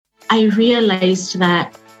I realized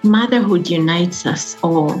that motherhood unites us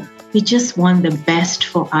all. We just want the best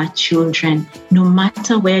for our children, no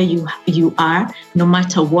matter where you are, no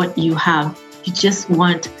matter what you have. You just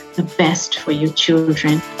want the best for your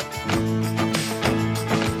children.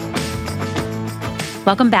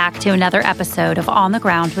 Welcome back to another episode of On the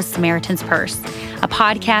Ground with Samaritan's Purse, a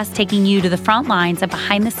podcast taking you to the front lines and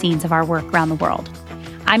behind the scenes of our work around the world.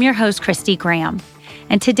 I'm your host, Christy Graham,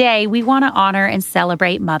 and today we want to honor and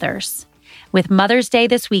celebrate mothers. With Mother's Day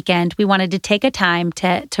this weekend, we wanted to take a time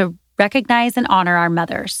to recognize and honor our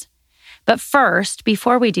mothers. But first,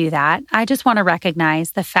 before we do that, I just want to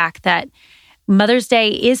recognize the fact that Mother's Day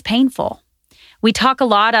is painful. We talk a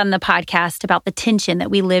lot on the podcast about the tension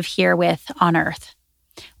that we live here with on earth.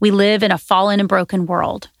 We live in a fallen and broken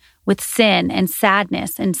world with sin and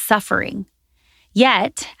sadness and suffering.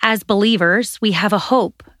 Yet, as believers, we have a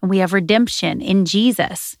hope and we have redemption in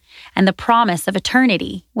Jesus and the promise of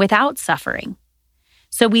eternity without suffering.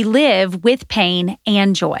 So we live with pain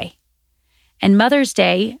and joy. And Mother's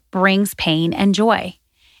Day brings pain and joy.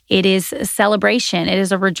 It is a celebration. It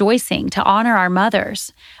is a rejoicing to honor our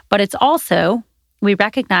mothers. But it's also, we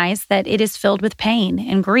recognize that it is filled with pain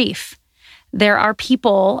and grief. There are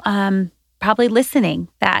people probably listening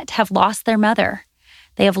that have lost their mother.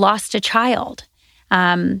 They have lost a child.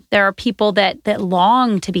 There are people that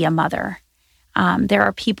long to be a mother. There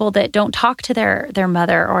are people that don't talk to their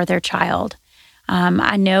mother or their child.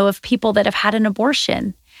 I know of people that have had an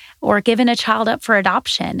abortion or given a child up for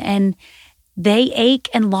adoption, and they ache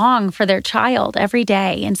and long for their child every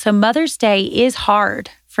day. And so Mother's Day is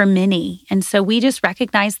hard for many. And so we just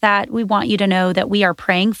recognize that. We want you to know that we are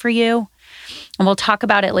praying for you. And we'll talk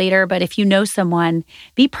about it later. But if you know someone,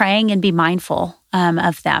 be praying and be mindful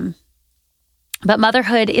of them. But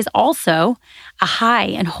motherhood is also a high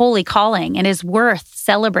and holy calling and is worth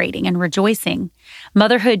celebrating and rejoicing.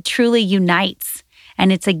 Motherhood truly unites,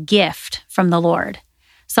 and it's a gift from the Lord.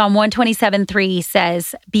 Psalm 127:3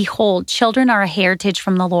 says, "Behold, children are a heritage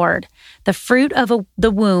from the Lord. The fruit of the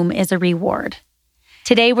womb is a reward."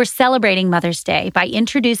 Today, we're celebrating Mother's Day by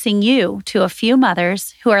introducing you to a few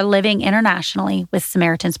mothers who are living internationally with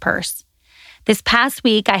Samaritan's Purse. This past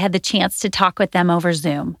week, I had the chance to talk with them over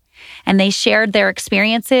Zoom, and they shared their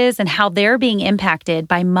experiences and how they're being impacted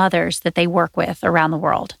by mothers that they work with around the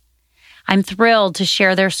world. I'm thrilled to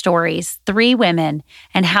share their stories, 3 women,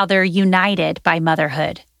 and how they're united by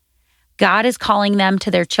motherhood. God is calling them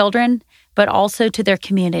to their children, but also to their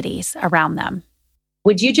communities around them.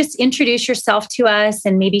 Would you just introduce yourself to us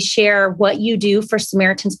and maybe share what you do for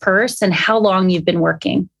Samaritan's Purse and how long you've been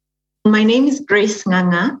working? My name is Grace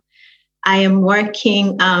Nganga. I am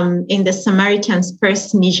working in the Samaritan's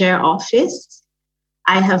Purse Niger office.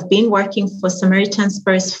 I have been working for Samaritan's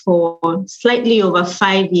Purse for slightly over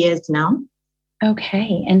 5 years now.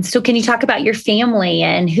 Okay. And so can you talk about your family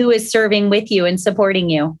and who is serving with you and supporting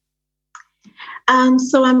you?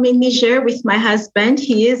 So I'm in Niger with my husband.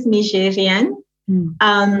 He is Nigerian.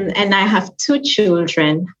 And I have 2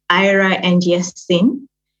 children, Ira and Yasin.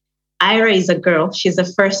 Ira is a girl. She's the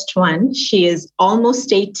first one. She is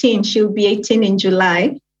almost 18. She'll be 18 in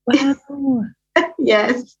July. Wow.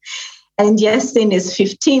 Yes. And Yasin is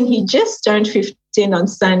 15. He just turned 15 on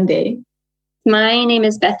Sunday. My name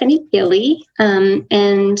is Bethany Gilly,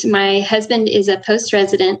 and my husband is a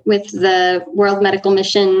post-resident with the World Medical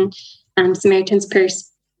Mission Samaritan's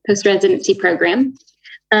Purse post-residency program.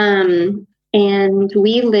 And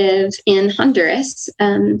we live in Honduras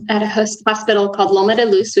at a hospital called Loma de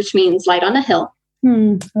Luz, which means light on a hill.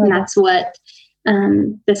 And that's what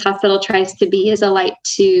this hospital tries to be, is a light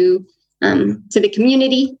to the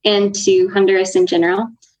community and to Honduras in general.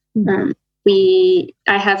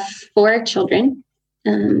 I have 4 children.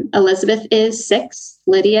 Elizabeth is 6,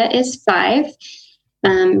 Lydia is 5,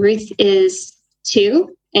 Ruth is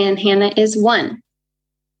 2, and Hannah is 1.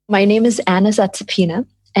 My name is Anna Zatsapina,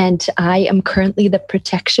 and I am currently the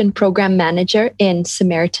Protection Program Manager in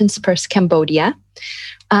Samaritan's Purse, Cambodia.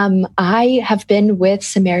 I have been with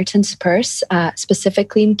Samaritan's Purse,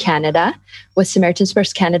 specifically in Canada, with Samaritan's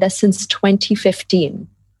Purse Canada since 2015.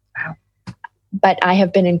 Wow. But I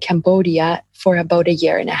have been in Cambodia for about 1.5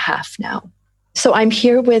 years now. So I'm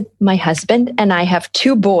here with my husband, and I have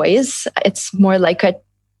 2 boys. It's more like a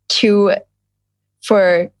 2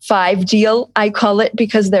 for 5 deal, I call it,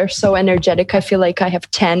 because they're so energetic. I feel like I have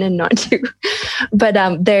 10 and not 2. But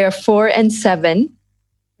they're 4 and 7.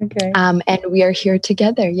 Okay. And we are here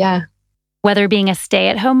together, yeah. Whether being a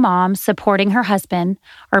stay-at-home mom supporting her husband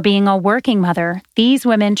or being a working mother, these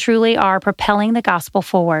women truly are propelling the gospel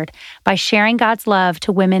forward by sharing God's love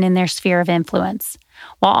to women in their sphere of influence.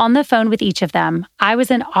 While on the phone with each of them, I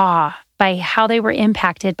was in awe by how they were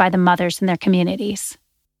impacted by the mothers in their communities.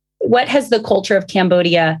 What has the culture of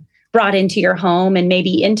Cambodia brought into your home and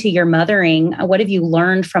maybe into your mothering? What have you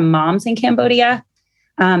learned from moms in Cambodia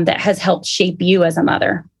that has helped shape you as a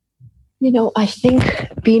mother? I think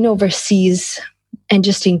being overseas and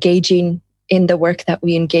just engaging in the work that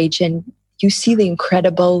we engage in, you see the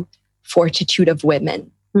incredible fortitude of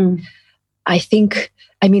women. I think,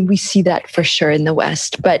 we see that for sure in the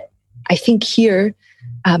West, but I think here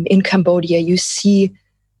in Cambodia, you see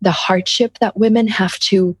the hardship that women have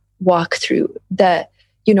to walk through, the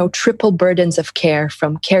triple burdens of care,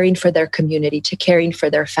 from caring for their community to caring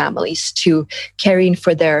for their families to caring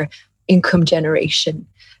for their income generation.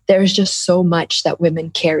 There's just so much that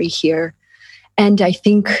women carry here. And I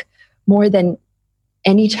think more than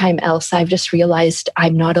any time else, I've just realized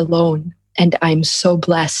I'm not alone. And I'm so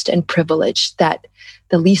blessed and privileged that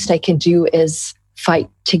the least I can do is fight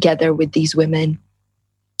together with these women.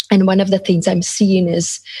 And one of the things I'm seeing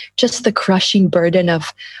is just the crushing burden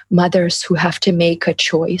of mothers who have to make a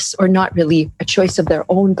choice, or not really a choice of their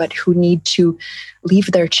own, but who need to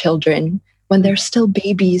leave their children when they're still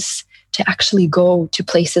babies to actually go to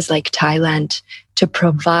places like Thailand to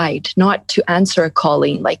provide, not to answer a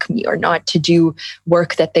calling like me, or not to do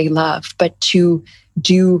work that they love, but to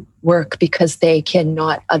do work because they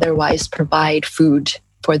cannot otherwise provide food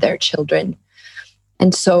for their children.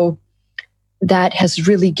 And so that has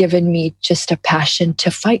really given me just a passion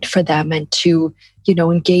to fight for them and to,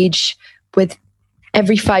 engage with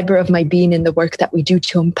every fiber of my being in the work that we do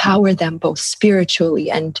to empower them both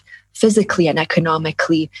spiritually and physically and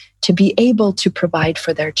economically, to be able to provide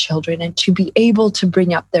for their children and to be able to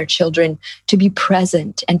bring up their children, to be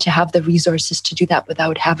present and to have the resources to do that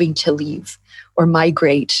without having to leave or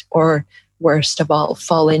migrate, or worst of all,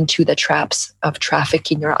 fall into the traps of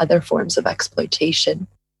trafficking or other forms of exploitation.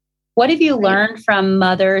 What have you learned from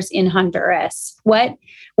mothers in Honduras? What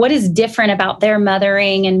is different about their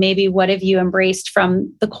mothering, and maybe what have you embraced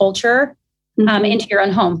from the culture into your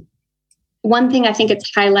own home? One thing I think it's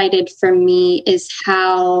highlighted for me is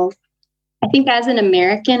how I think as an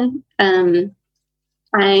American,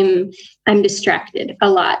 I'm distracted a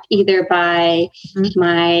lot, either by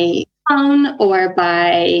my phone or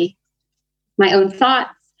by my own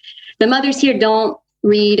thoughts. The mothers here don't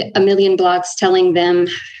read a million blogs telling them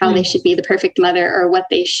how they should be the perfect mother or what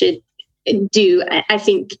they should do. I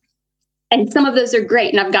think, and some of those are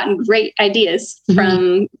great, and I've gotten great ideas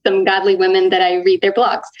from some godly women that I read their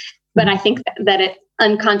blogs. But I think that it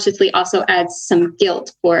unconsciously also adds some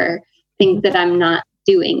guilt for things that I'm not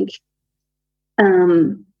doing,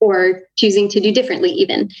 or choosing to do differently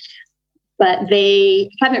even. But they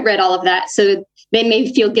haven't read all of that. So they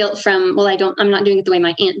may feel guilt from, I'm not doing it the way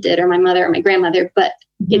my aunt did or my mother or my grandmother, but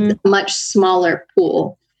it's a much smaller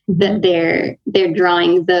pool that they're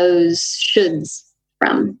drawing those shoulds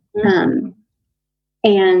from.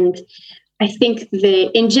 And I think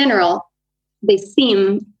in general, they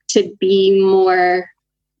seem to be more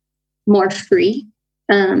free.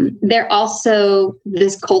 They're also,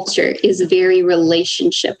 this culture is very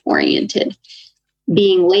relationship oriented.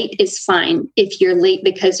 Being late is fine if you're late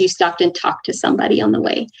because you stopped and talked to somebody on the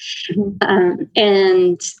way.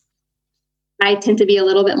 And I tend to be a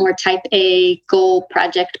little bit more type A, goal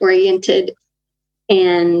project oriented.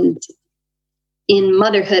 And in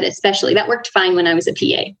motherhood, especially, that worked fine when I was a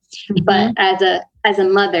PA. But as a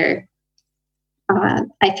mother,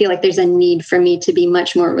 I feel like there's a need for me to be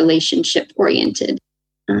much more relationship oriented.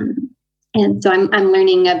 And so I'm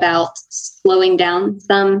learning about slowing down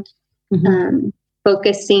some,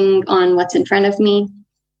 focusing on what's in front of me,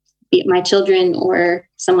 be it my children or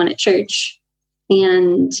someone at church.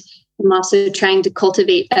 And I'm also trying to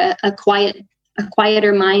cultivate a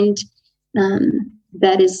quieter mind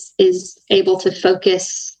that is able to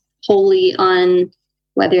focus wholly on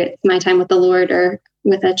whether it's my time with the Lord or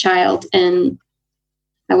with a child. And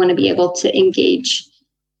I want to be able to engage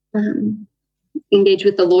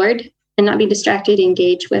with the Lord and not be distracted,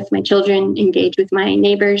 engage with my children, engage with my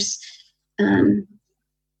neighbors,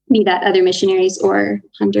 be that other missionaries or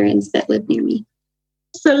Hondurans that live near me.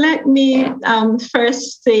 So let me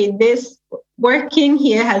first say this. Working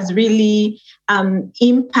here has really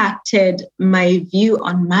impacted my view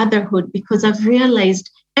on motherhood, because I've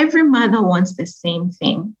realized every mother wants the same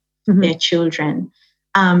thing for their children.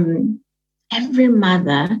 Every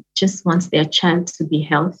mother just wants their child to be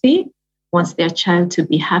healthy, wants their child to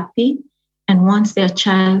be happy, and wants their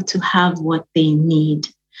child to have what they need.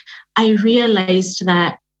 I realized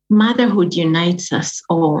that motherhood unites us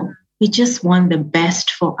all. We just want the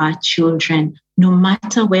best for our children, no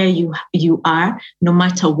matter where you are, no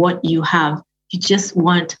matter what you have. You just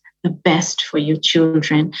want the best for your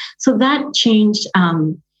children. So that changed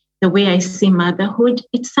the way I see motherhood.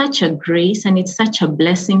 It's such a grace and it's such a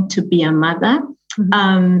blessing to be a mother.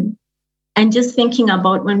 Mm-hmm. And just thinking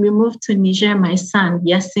about when we moved to Niger, my son,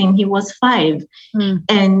 Yasin, he was 5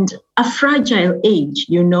 and a fragile age,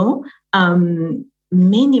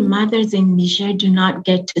 many mothers in Niger do not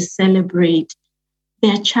get to celebrate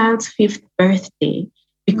their child's 5th birthday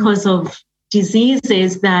because of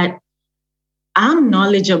diseases that I'm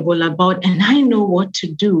knowledgeable about and I know what to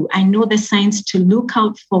do. I know the signs to look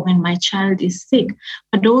out for when my child is sick.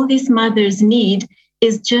 But all these mothers need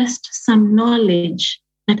is just some knowledge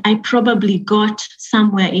that I probably got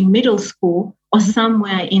somewhere in middle school or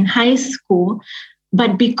somewhere in high school.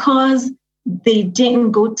 But because they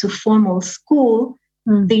didn't go to formal school,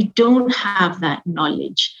 they don't have that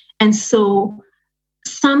knowledge. And so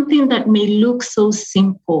something that may look so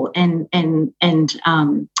simple and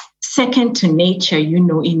second to nature,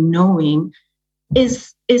 in knowing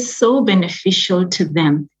is so beneficial to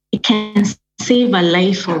them. It can save a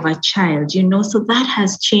life of a child, so that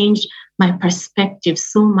has changed my perspective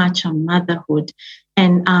so much on motherhood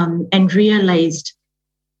and realized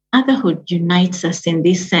motherhood unites us in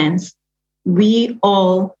this sense. We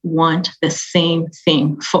all want the same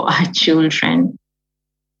thing for our children.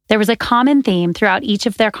 There was a common theme throughout each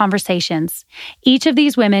of their conversations. Each of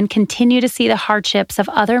these women continue to see the hardships of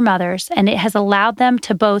other mothers, and it has allowed them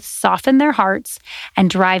to both soften their hearts and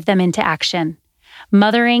drive them into action.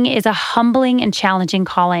 Mothering is a humbling and challenging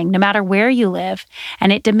calling, no matter where you live,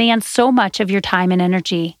 and it demands so much of your time and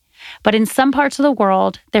energy. But in some parts of the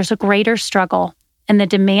world, there's a greater struggle, and the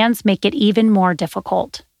demands make it even more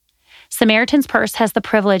difficult. Samaritan's Purse has the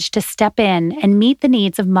privilege to step in and meet the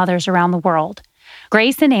needs of mothers around the world.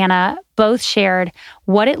 Grace and Anna both shared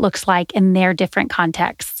what it looks like in their different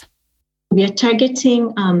contexts. We are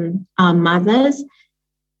targeting our mothers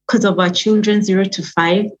because of our children 0 to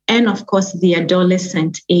 5, and of course the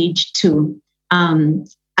adolescent age too,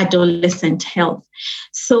 adolescent health.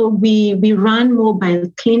 So we run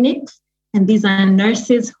mobile clinics, and these are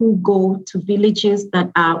nurses who go to villages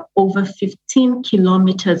that are over 15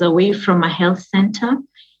 kilometers away from a health center,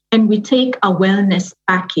 and we take a wellness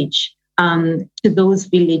package to those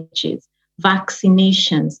villages,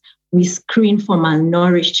 vaccinations. We screen for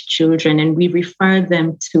malnourished children and we refer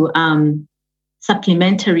them to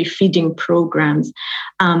supplementary feeding programs.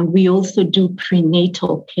 We also do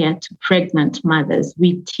prenatal care to pregnant mothers.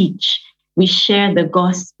 We teach, we share the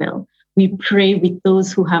gospel. We pray with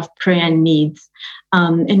those who have prayer needs.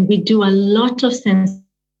 And we do a lot of sensation,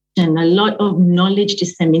 a lot of knowledge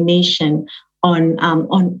dissemination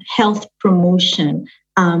on health promotion,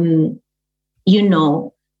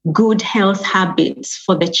 good health habits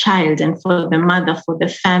for the child and for the mother, for the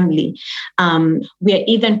family. We are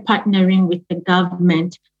even partnering with the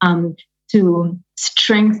government to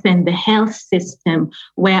strengthen the health system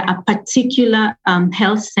where a particular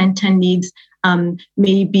health center needs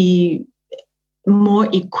maybe more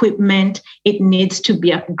equipment. It needs to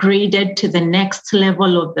be upgraded to the next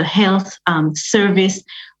level of the health service.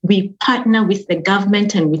 We partner with the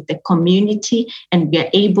government and with the community, and we are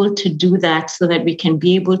able to do that so that we can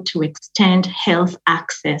be able to extend health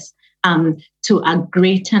access to a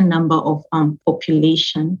greater number of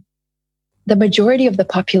population. The majority of the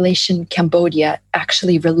population in Cambodia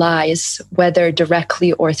actually relies, whether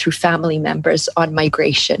directly or through family members, on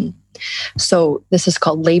migration. So this is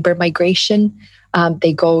called labor migration.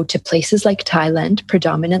 They go to places like Thailand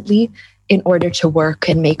predominantly in order to work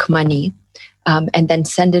and make money, and then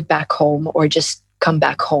send it back home or just come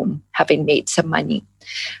back home having made some money.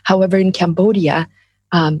 However, in Cambodia,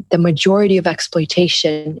 the majority of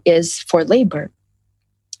exploitation is for labor,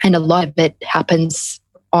 and a lot of it happens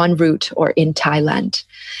en route or in Thailand.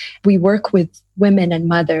 We work with women and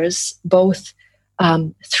mothers both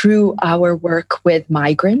through our work with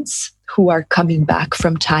migrants who are coming back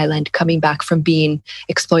from Thailand, coming back from being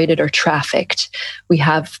exploited or trafficked. We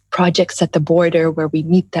have projects at the border where we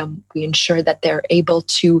meet them. We ensure that they're able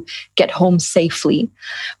to get home safely.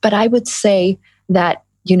 But I would say that,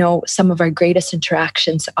 some of our greatest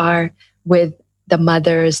interactions are with the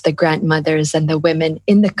mothers, the grandmothers, and the women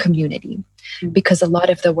in the community, because a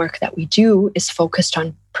lot of the work that we do is focused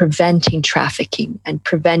on preventing trafficking and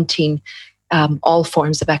preventing all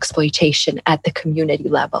forms of exploitation at the community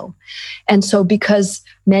level. And so because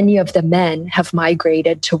many of the men have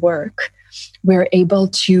migrated to work, we're able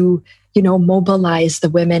to, mobilize the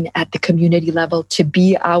women at the community level to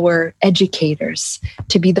be our educators,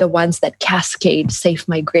 to be the ones that cascade safe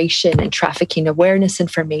migration and trafficking awareness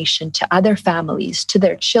information to other families, to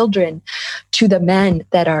their children, to the men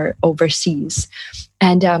that are overseas.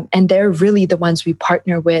 And they're really the ones we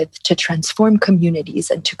partner with to transform communities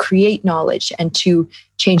and to create knowledge and to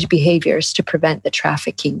change behaviors to prevent the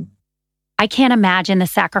trafficking. I can't imagine the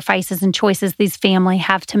sacrifices and choices these families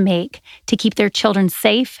have to make to keep their children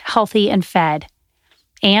safe, healthy, and fed.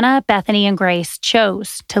 Anna, Bethany, and Grace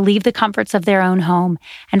chose to leave the comforts of their own home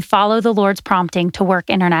and follow the Lord's prompting to work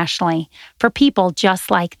internationally for people just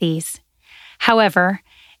like these. However,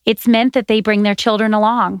 it's meant that they bring their children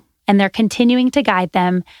along, and they're continuing to guide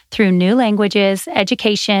them through new languages,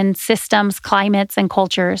 education, systems, climates, and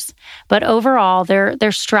cultures. But overall,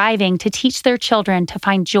 they're striving to teach their children to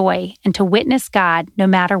find joy and to witness God no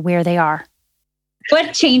matter where they are.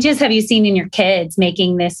 What changes have you seen in your kids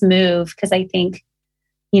making this move? Because I think,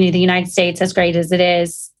 the United States, as great as it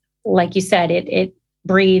is, like you said, it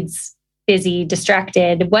breeds busy,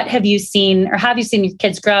 distracted. What have you seen, or have you seen your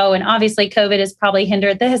kids grow? And obviously COVID has probably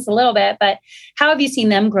hindered this a little bit, but how have you seen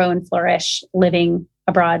them grow and flourish living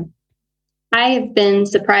abroad? I have been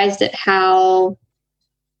surprised at how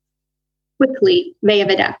quickly they have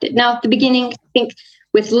adapted. Now, at the beginning, I think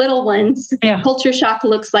with little ones, culture shock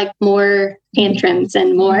looks like more tantrums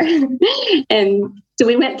and more. And so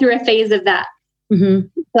we went through a phase of that. Mm-hmm.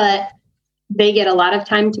 But they get a lot of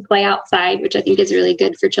time to play outside, which I think is really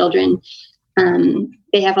good for children.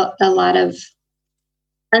 They have a lot of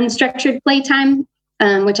unstructured playtime,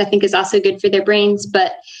 which I think is also good for their brains.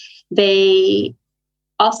 But they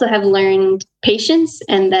also have learned patience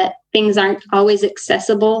and that things aren't always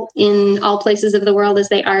accessible in all places of the world as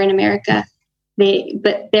they are in America.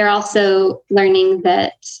 But they're also learning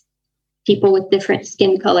that people with different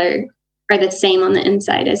skin color are the same on the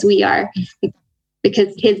inside as we are.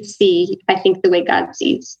 Because kids see, I think, the way God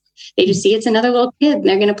sees. They just see it's another little kid and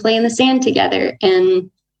they're going to play in the sand together.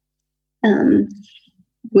 And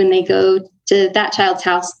when they go to that child's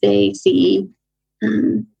house, they see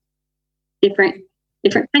different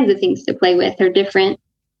kinds of things to play with, or different.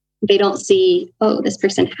 They don't see, oh, this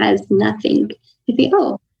person has nothing. They see,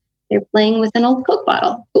 oh, they're playing with an old Coke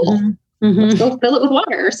bottle. Cool. Mm-hmm. Let's go fill it with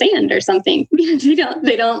water or sand or something. They don't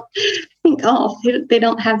think, oh, they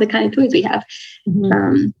don't have the kind of toys we have.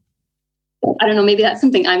 Mm-hmm. I don't know. Maybe that's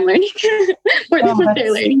something I'm learning more than what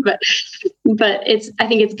they're learning. But I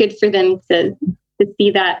think it's good for them to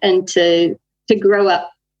see that and to grow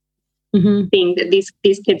up seeing that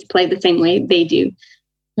these kids play the same way they do.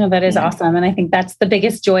 No, that is awesome. And I think that's the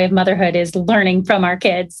biggest joy of motherhood, is learning from our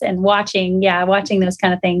kids and watching those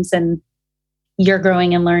kind of things, and you're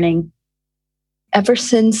growing and learning. Ever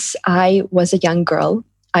since I was a young girl,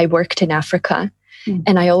 I worked in Africa,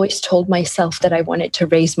 and I always told myself that I wanted to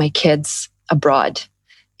raise my kids abroad.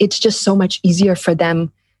 It's just so much easier for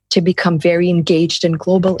them to become very engaged in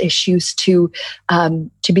global issues, to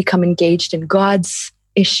become engaged in God's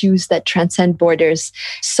issues that transcend borders.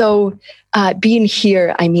 So being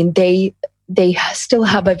here, I mean, they still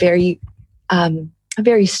have a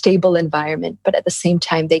very stable environment, but at the same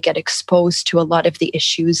time, they get exposed to a lot of the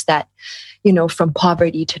issues that, from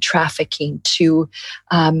poverty to trafficking to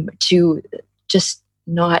just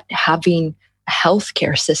not having a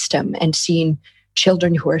healthcare system, and seeing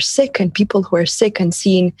children who are sick and people who are sick, and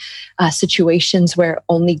seeing situations where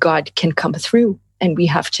only God can come through, and we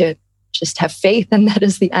have to just have faith, and that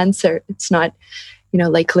is the answer. It's not,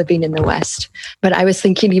 like living in the West. But I was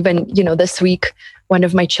thinking, even, this week, one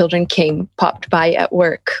of my children popped by at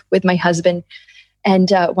work with my husband, and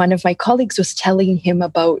one of my colleagues was telling him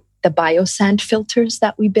about the biosand filters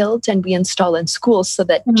that we build and we install in schools so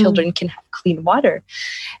that children can have clean water.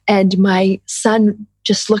 And my son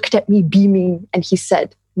just looked at me beaming, and he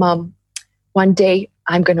said, "Mom, one day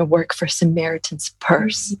I'm going to work for Samaritan's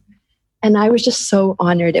Purse." And I was just so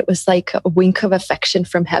honored. It was like a wink of affection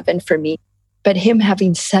from heaven for me. But him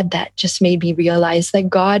having said that just made me realize that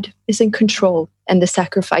God is in control, and the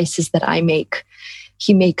sacrifices that I make,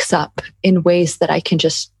 he makes up in ways that I can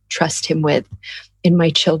just trust him with in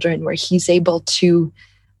my children, where he's able to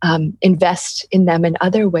invest in them in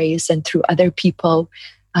other ways and through other people.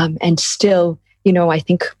 And still, I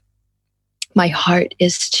think my heart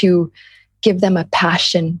is to give them a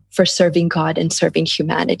passion for serving God and serving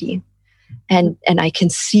humanity. And I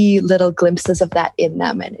can see little glimpses of that in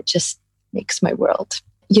them, and it just makes my world.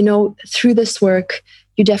 Through this work,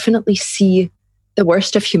 you definitely see the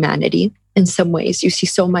worst of humanity. In some ways, you see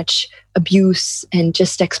so much abuse and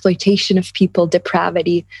just exploitation of people,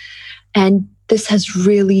 depravity. And this has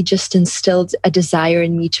really just instilled a desire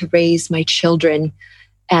in me to raise my children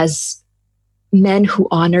as men who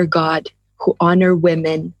honor God, who honor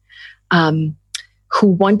women, who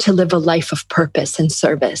want to live a life of purpose and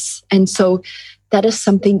service. And so that is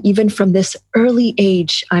something, even from this early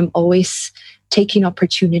age, I'm always taking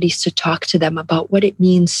opportunities to talk to them about what it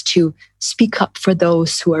means to speak up for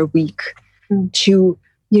those who are weak, to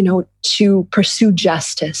pursue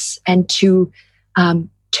justice, and to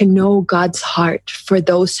know God's heart for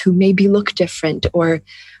those who maybe look different, or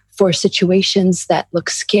for situations that look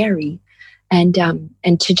scary, and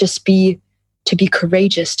to just be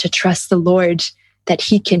courageous, to trust the Lord that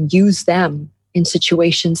He can use them in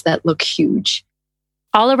situations that look huge.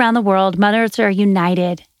 All around the world, mothers are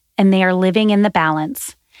united and they are living in the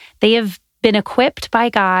balance. They have been equipped by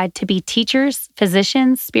God to be teachers,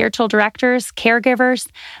 physicians, spiritual directors, caregivers,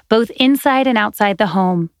 both inside and outside the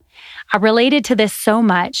home. I related to this so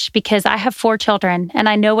much because I have 4 children and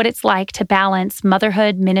I know what it's like to balance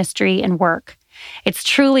motherhood, ministry, and work. It's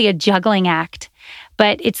truly a juggling act,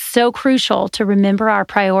 but it's so crucial to remember our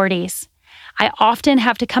priorities. I often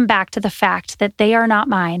have to come back to the fact that they are not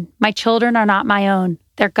mine. My children are not my own.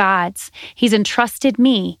 They're God's. He's entrusted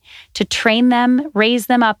me to train them, raise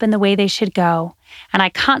them up in the way they should go. And I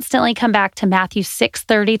constantly come back to Matthew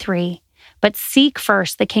 6:33. But seek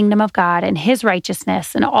first the kingdom of God and His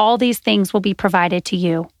righteousness, and all these things will be provided to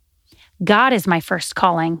you. God is my first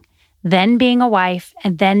calling, then being a wife,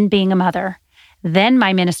 and then being a mother, then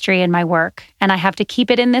my ministry and my work. And I have to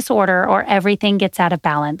keep it in this order or everything gets out of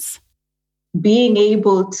balance. Being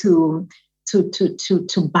able to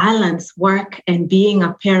balance work and being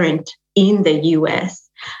a parent in the US.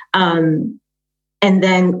 And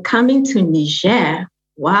then coming to Niger,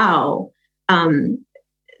 wow.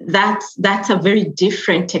 That's a very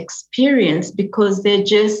different experience because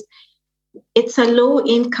it's a low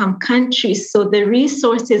income country. So the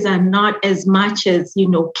resources are not as much as,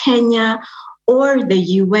 Kenya or the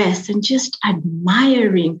US, and just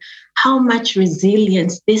admiring how much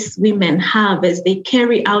resilience these women have as they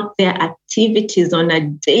carry out their activities on a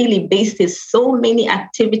daily basis. So many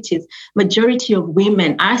activities. Majority of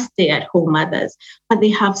women are stay-at-home mothers, but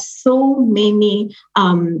they have so many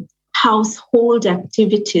household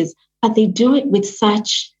activities, but they do it with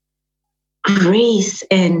such grace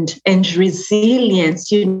and resilience.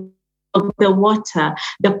 The water,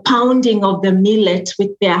 the pounding of the millet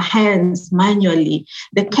with their hands manually,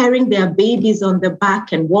 the carrying their babies on the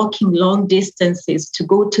back and walking long distances to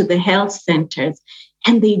go to the health centers.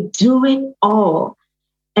 And they do it all.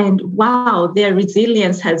 And wow, their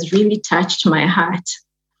resilience has really touched my heart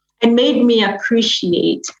and made me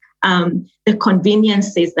appreciate the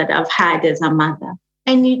conveniences that I've had as a mother.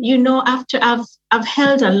 And, after I've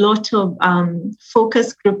held a lot of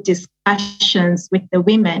focus group discussions with the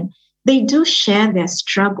women, they do share their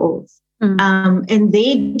struggles and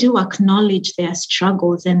they do acknowledge their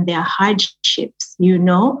struggles and their hardships,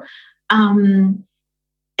 and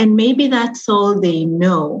maybe that's all they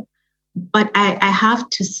know. But I have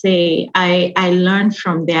to say, I learn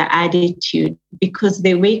from their attitude because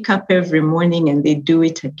they wake up every morning and they do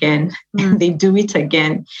it again, and they do it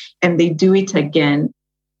again, and they do it again.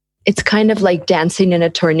 It's kind of like dancing in a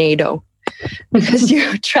tornado because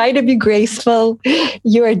you try to be graceful.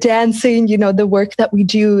 You are dancing, the work that we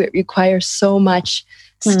do, it requires so much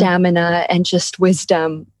stamina and just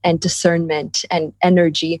wisdom and discernment and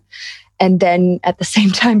energy. And then at the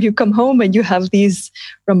same time, you come home and you have these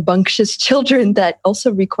rambunctious children that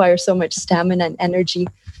also require so much stamina and energy.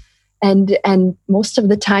 And most of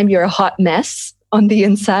the time, you're a hot mess on the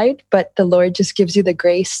inside, but the Lord just gives you the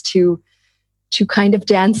grace to kind of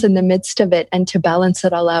dance in the midst of it and to balance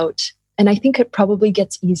it all out. And I think it probably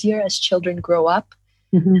gets easier as children grow up.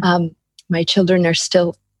 My children are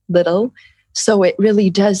still little, so it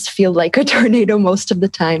really does feel like a tornado most of the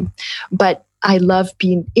time. But I love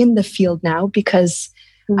being in the field now because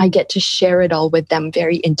I get to share it all with them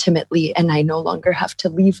very intimately, and I no longer have to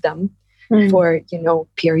leave them for,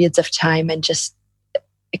 periods of time and just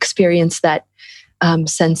experience that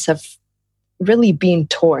sense of really being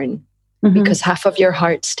torn because half of your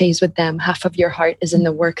heart stays with them, half of your heart is in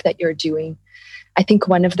the work that you're doing. I think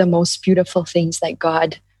one of the most beautiful things that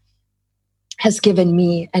God has given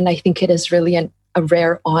me, and I think it is really a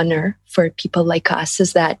rare honor for people like us,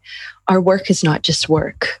 is that our work is not just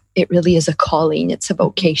work. It really is a calling. It's a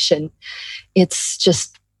vocation. It's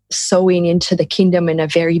just sowing into the kingdom in a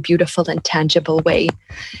very beautiful and tangible way.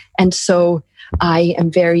 And so I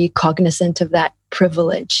am very cognizant of that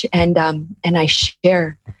privilege, and I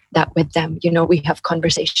share that with them. We have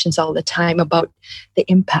conversations all the time about the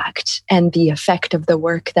impact and the effect of the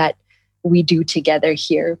work that we do together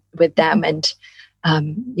here with them. And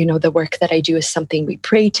the work that I do is something we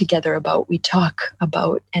pray together about, we talk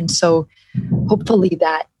about. And so hopefully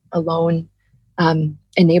that alone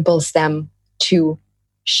enables them to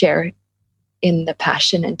share in the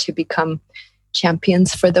passion and to become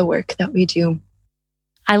champions for the work that we do.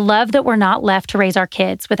 I love that we're not left to raise our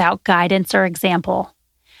kids without guidance or example.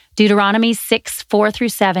 Deuteronomy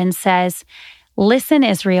 6:4-7 says, "Listen,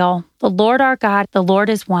 Israel, the Lord our God, the Lord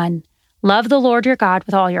is one. Love the Lord your God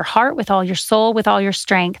with all your heart, with all your soul, with all your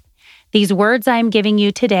strength. These words I am giving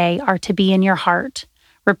you today are to be in your heart.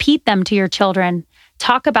 Repeat them to your children.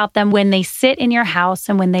 Talk about them when they sit in your house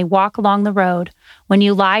and when they walk along the road, when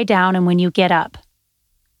you lie down and when you get up."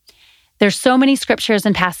 There's so many scriptures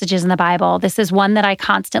and passages in the Bible. This is one that I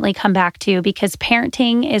constantly come back to because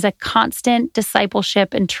parenting is a constant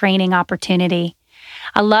discipleship and training opportunity.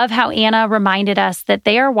 I love how Anna reminded us that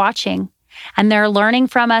they are watching and they're learning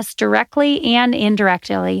from us directly and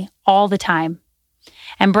indirectly all the time.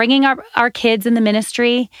 And bringing our kids in the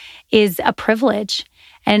ministry is a privilege,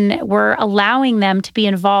 and we're allowing them to be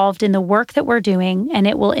involved in the work that we're doing, and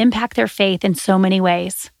it will impact their faith in so many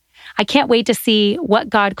ways. I can't wait to see what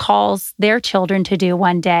God calls their children to do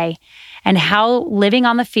one day and how living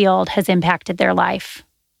on the field has impacted their life.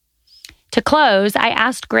 To close, I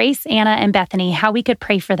asked Grace, Anna, and Bethany how we could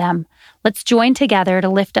pray for them. Let's join together to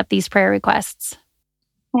lift up these prayer requests.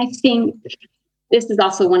 I think this is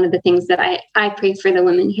also one of the things that I pray for the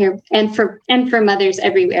women here and for mothers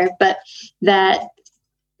everywhere, but that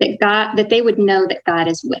they would know that God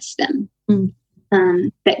is with them,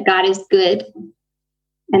 that God is good,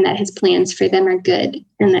 and that his plans for them are good,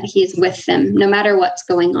 and that he is with them no matter what's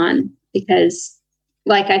going on. Because,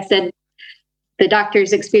 like I said, the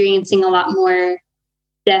doctor's experiencing a lot more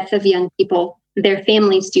death of young people. Their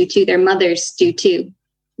families do too. Their mothers do too.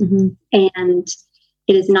 Mm-hmm. And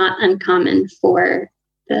it is not uncommon for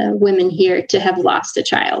the women here to have lost a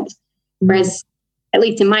child. Mm-hmm. Whereas, at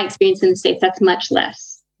least in my experience in the States, that's much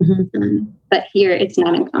less. Mm-hmm. But here, it's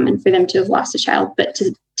not uncommon for them to have lost a child. But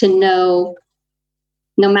to know,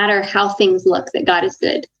 no matter how things look, that God is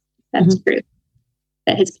good. That's true.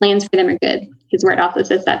 That his plans for them are good. His word also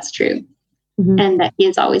says that's true. And that he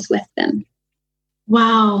is always with them.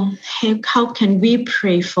 Wow. How can we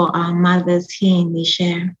pray for our mothers here in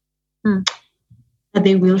Niger? That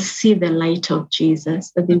they will see the light of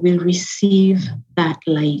Jesus, that they will receive that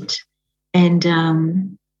light and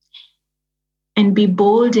be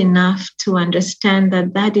bold enough to understand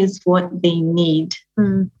that that is what they need.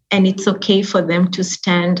 And it's okay for them to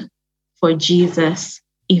stand for Jesus,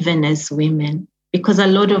 even as women. Because a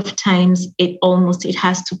lot of times it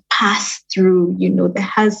has to pass through, the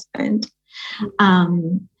husband.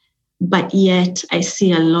 But yet I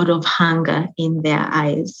see a lot of hunger in their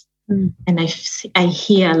eyes. And I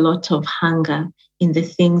hear a lot of hunger in the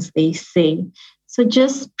things they say. So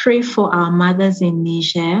just pray for our mothers in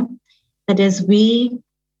Niger, that as we,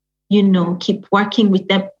 keep working with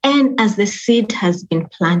them, and as the seed has been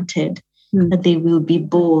planted, that they will be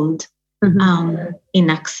bold in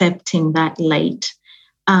accepting that light,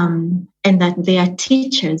 and that they are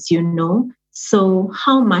teachers, So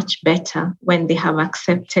how much better when they have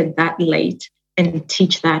accepted that light and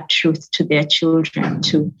teach that truth to their children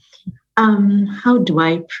too. How do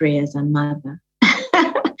I pray as a mother?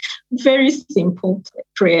 Very simple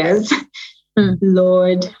prayers.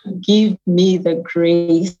 Lord, give me the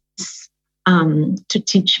grace to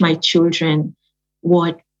teach my children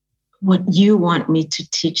what you want me to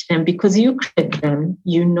teach them, because you created them.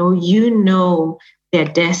 You know their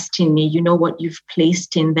destiny. You know what you've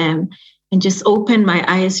placed in them. And just open my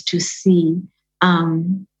eyes to see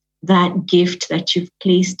that gift that you've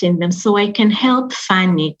placed in them, so I can help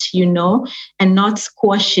fan it, and not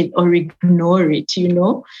squash it or ignore it,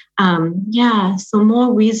 So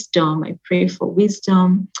more wisdom. I pray for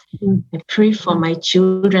wisdom. I pray for my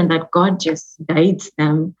children that God just guides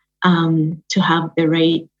them to have the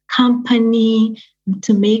right company,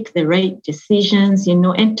 to make the right decisions,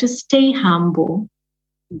 and to stay humble.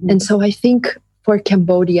 And so I think for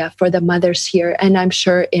Cambodia, for the mothers here, and I'm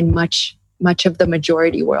sure in much of the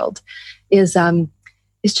majority world, is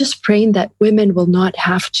just praying that women will not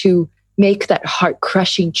have to make that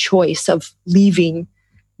heart-crushing choice of leaving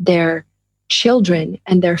their children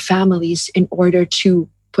and their families in order to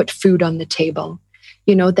put food on the table.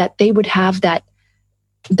 That they would have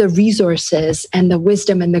the resources and the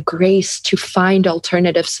wisdom and the grace to find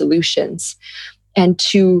alternative solutions and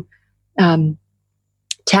to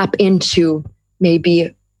tap into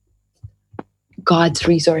maybe God's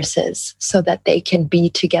resources so that they can be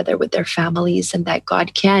together with their families, and that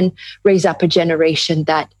God can raise up a generation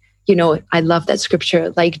that, I love that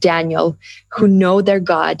scripture, like Daniel, who know their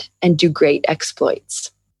God and do great exploits.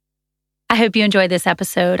 I hope you enjoyed this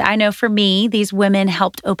episode. I know for me, these women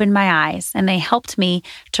helped open my eyes, and they helped me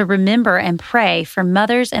to remember and pray for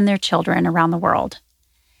mothers and their children around the world.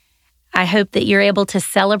 I hope that you're able to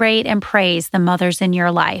celebrate and praise the mothers in your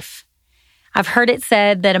life. I've heard it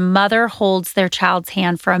said that a mother holds their child's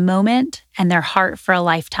hand for a moment and their heart for a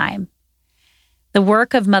lifetime. The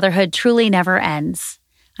work of motherhood truly never ends.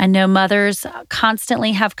 I know mothers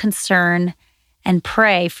constantly have concern and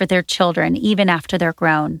pray for their children even after they're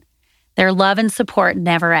grown. Their love and support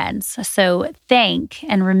never ends. So thank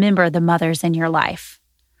and remember the mothers in your life.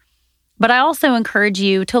 But I also encourage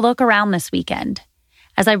you to look around this weekend.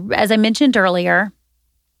 As I mentioned earlier,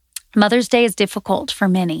 Mother's Day is difficult for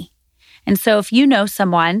many. And so if you know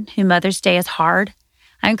someone who Mother's Day is hard,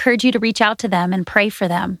 I encourage you to reach out to them and pray for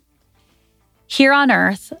them. Here on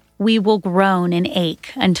earth, we will groan and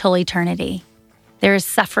ache until eternity. There is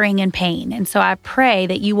suffering and pain. And so I pray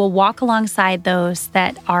that you will walk alongside those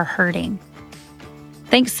that are hurting.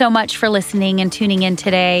 Thanks so much for listening and tuning in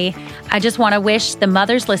today. I just want to wish the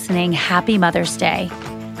mothers listening happy Mother's Day.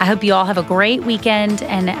 I hope you all have a great weekend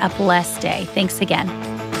and a blessed day. Thanks again.